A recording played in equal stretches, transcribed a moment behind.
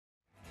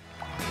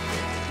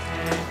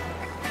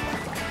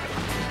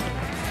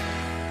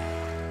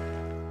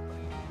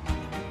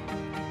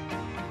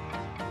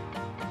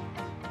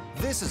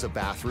This is a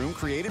bathroom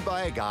created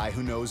by a guy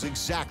who knows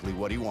exactly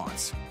what he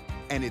wants.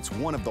 And it's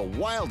one of the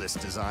wildest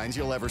designs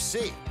you'll ever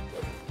see.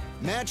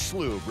 Matt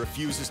Schlube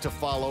refuses to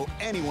follow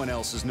anyone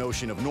else's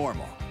notion of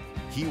normal.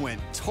 He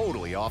went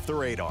totally off the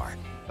radar.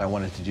 I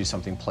wanted to do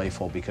something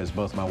playful because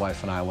both my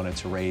wife and I wanted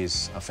to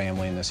raise a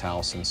family in this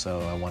house, and so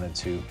I wanted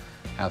to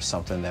have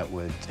something that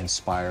would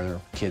inspire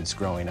kids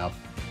growing up.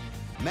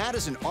 Matt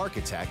is an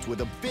architect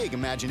with a big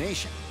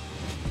imagination.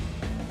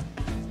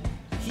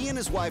 He and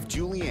his wife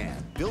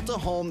Julianne built a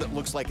home that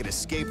looks like it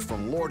escaped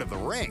from Lord of the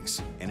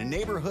Rings in a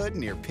neighborhood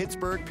near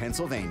Pittsburgh,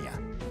 Pennsylvania.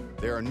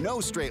 There are no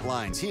straight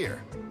lines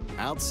here,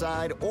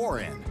 outside or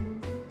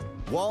in.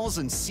 Walls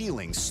and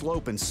ceilings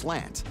slope and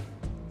slant.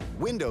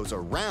 Windows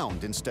are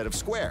round instead of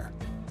square.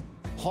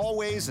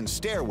 Hallways and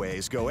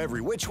stairways go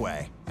every which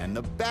way, and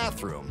the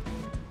bathroom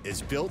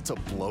is built to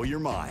blow your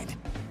mind.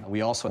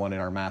 We also wanted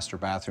our master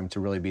bathroom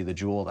to really be the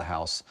jewel of the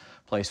house,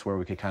 a place where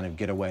we could kind of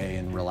get away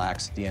and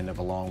relax at the end of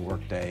a long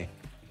workday.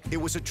 It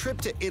was a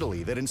trip to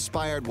Italy that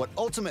inspired what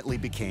ultimately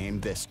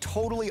became this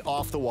totally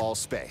off-the-wall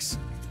space.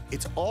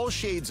 It's all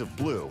shades of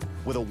blue,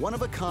 with a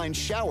one-of-a-kind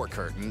shower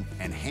curtain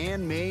and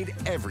handmade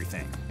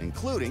everything,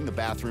 including the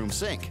bathroom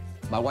sink.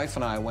 My wife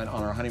and I went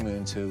on our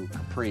honeymoon to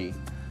Capri,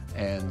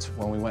 and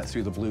when we went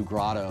through the Blue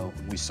Grotto,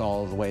 we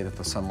saw the way that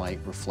the sunlight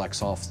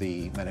reflects off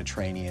the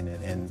Mediterranean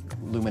and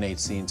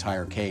illuminates the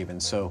entire cave,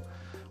 and so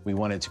we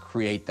wanted to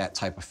create that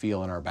type of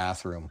feel in our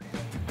bathroom.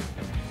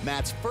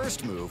 Matt's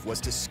first move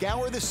was to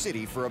scour the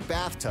city for a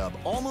bathtub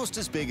almost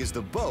as big as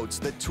the boats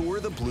that tour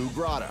the Blue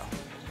Grotto.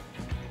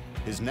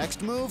 His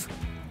next move?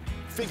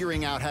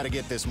 Figuring out how to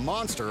get this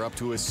monster up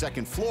to his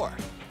second floor.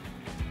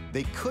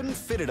 They couldn't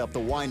fit it up the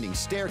winding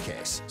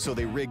staircase, so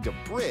they rigged a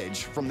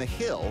bridge from the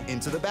hill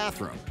into the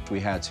bathroom. We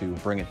had to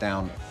bring it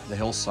down the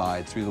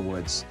hillside through the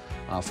woods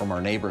from our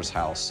neighbor's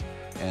house,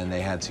 and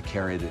they had to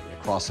carry it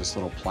across this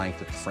little plank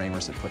that the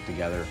framers had put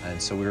together,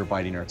 and so we were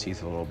biting our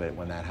teeth a little bit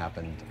when that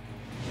happened.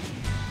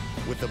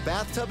 With the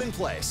bathtub in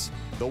place,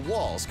 the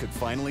walls could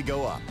finally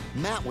go up.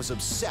 Matt was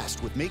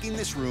obsessed with making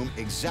this room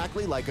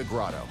exactly like a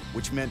grotto,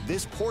 which meant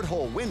this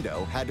porthole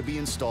window had to be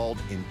installed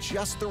in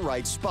just the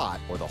right spot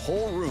or the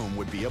whole room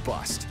would be a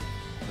bust.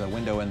 The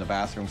window in the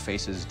bathroom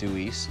faces due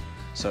east,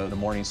 so the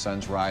morning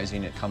sun's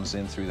rising, it comes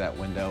in through that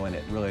window, and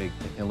it really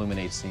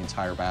illuminates the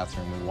entire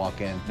bathroom. We walk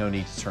in, no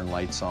need to turn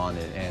lights on,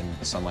 and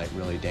the sunlight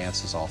really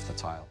dances off the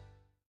tile.